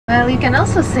Well, you can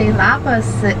also say labas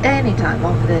any time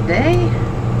of the day.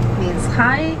 Means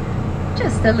hi,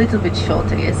 just a little bit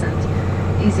shorter,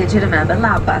 isn't easier to remember.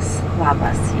 Labas,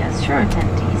 labas, yes, short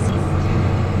and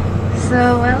easy.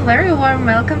 So, well, very warm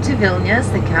welcome to Vilnius,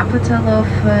 the capital of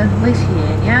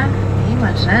Lithuania. Me,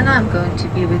 Marzena, I'm going to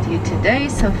be with you today.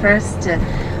 So first,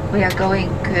 we are going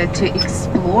to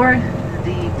explore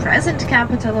the present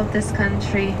capital of this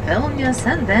country, Vilnius,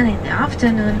 and then in the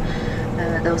afternoon,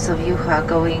 those of you who are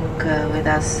going with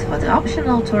us for the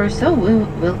optional tour, so we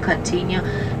will continue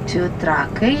to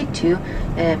Trakai, to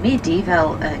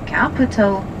medieval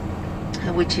capital,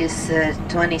 which is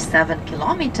 27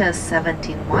 kilometers,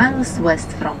 17 miles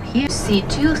west from here. You see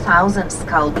 2,000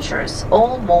 sculptures,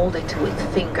 all molded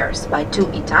with fingers by 2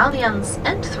 Italians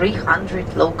and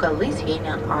 300 local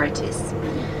Lithuanian artists.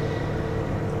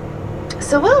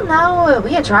 So, well, now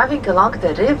we are driving along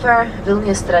the river.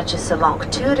 Vilnius stretches along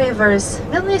 2 rivers.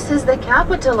 Vilnius is the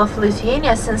capital of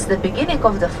Lithuania since the beginning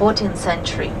of the 14th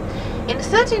century. In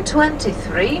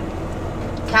 1323,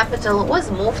 capital was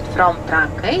moved from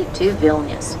Trakai to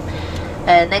Vilnius.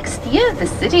 Next year, the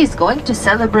city is going to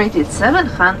celebrate its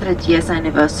 700 years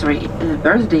anniversary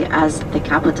birthday as the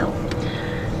capital.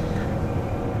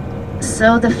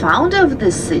 So the founder of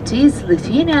the city is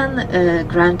Lithuanian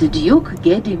Grand Duke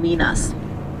Gediminas.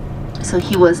 So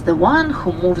he was the one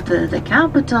who moved the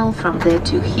capital from there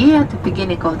to here at the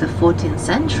beginning of the 14th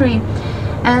century.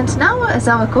 And now, as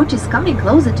our coach is coming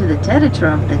closer to the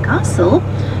territory of the castle,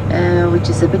 which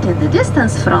is a bit in the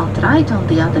distance, front right on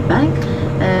the other bank,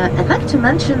 I'd like to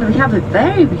mention we have a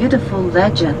very beautiful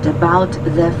legend about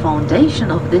the foundation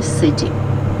of this city.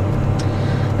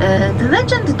 The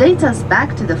legend dates us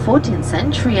back to the 14th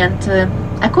century, and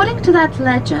according to that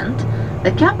legend,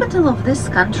 the capital of this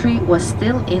country was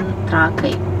still in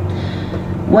Trakai.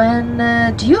 When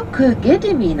Duke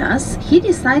Gediminas, he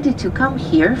decided to come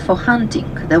here for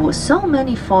hunting. There were so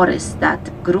many forests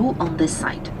that grew on this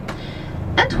side.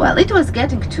 And well, it was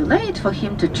getting too late for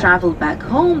him to travel back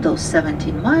home, those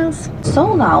 17 miles,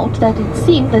 so loud that it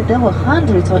seemed that there were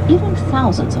hundreds or even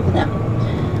thousands of them.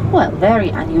 Well, very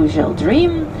unusual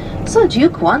dream, so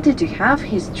Duke wanted to have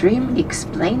his dream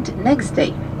explained next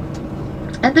day.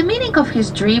 And the meaning of his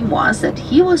dream was that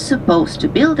he was supposed to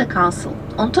build a castle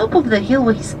on top of the hill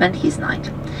where he spent his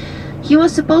night. He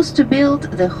was supposed to build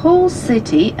the whole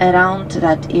city around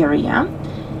that area.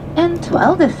 And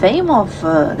well, the fame of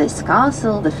this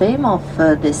castle, the fame of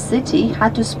this city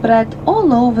had to spread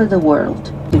all over the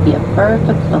world to be a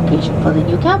perfect location for the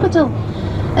new capital.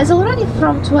 As already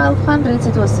from 1200s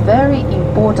it was very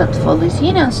important for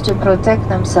Lithuanians to protect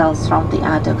themselves from the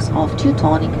attacks of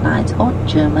Teutonic knights or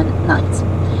German knights.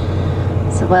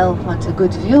 So, well, what a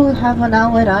good view we have on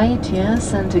our right,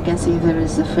 yes, and you can see there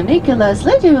is a funiculars.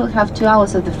 Later we'll have 2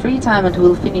 hours of the free time and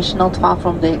we'll finish not far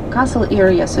from the castle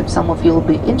area, so if some of you will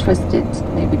be interested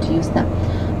maybe to use the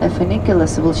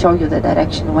funiculars, we'll show you the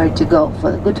direction where to go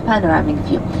for a good panoramic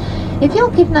view. If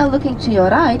you'll keep now looking to your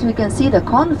right, we can see the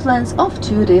confluence of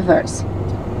 2 rivers.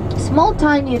 Small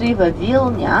tiny river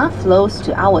Vilnia flows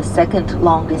to our second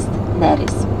longest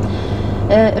Neris.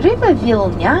 River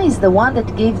Vilnia is the one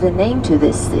that gave the name to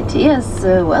this city, as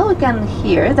well we can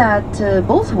hear that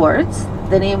both words,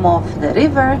 the name of the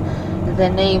river, the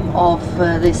name of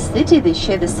this city, they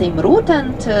share the same root,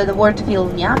 and the word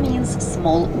Vilnia means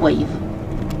small wave.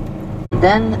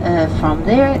 Then from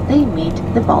there they meet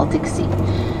the Baltic Sea.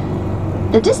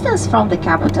 The distance from the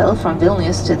capital, from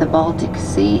Vilnius to the Baltic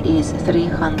Sea, is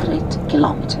 300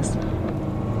 kilometers.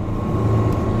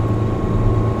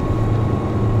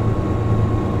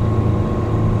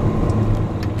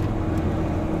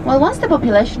 Well, once the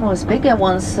population was bigger,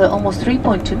 once almost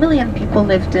 3.2 million people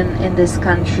lived in this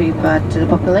country, but the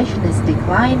population is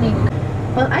declining.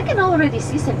 Well, I can already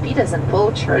see St. Peter's and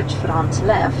Paul Church front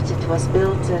left. It was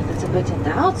built a little bit in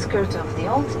the outskirts of the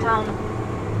old town.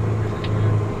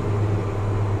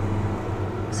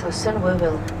 So soon we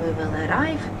will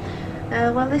arrive.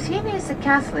 Well, Lithuania is a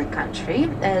Catholic country,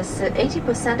 as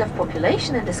 80% of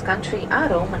population in this country are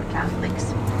Roman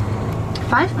Catholics.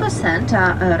 5%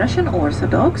 are Russian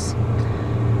Orthodox,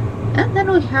 and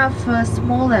then we have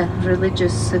smaller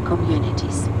religious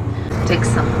communities. Take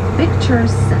some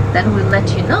pictures, and then we'll let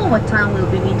you know what time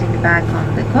we'll be meeting back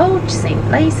on the coach, same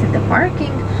place in the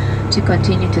parking, to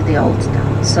continue to the old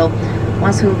town. So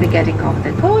once we'll be getting off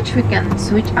the coach, we can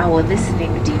switch our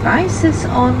listening devices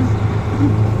on.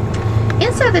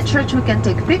 Inside the church we can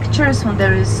take pictures when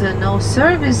there is no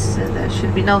service. There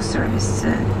should be no service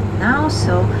now,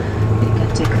 so we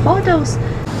can take photos.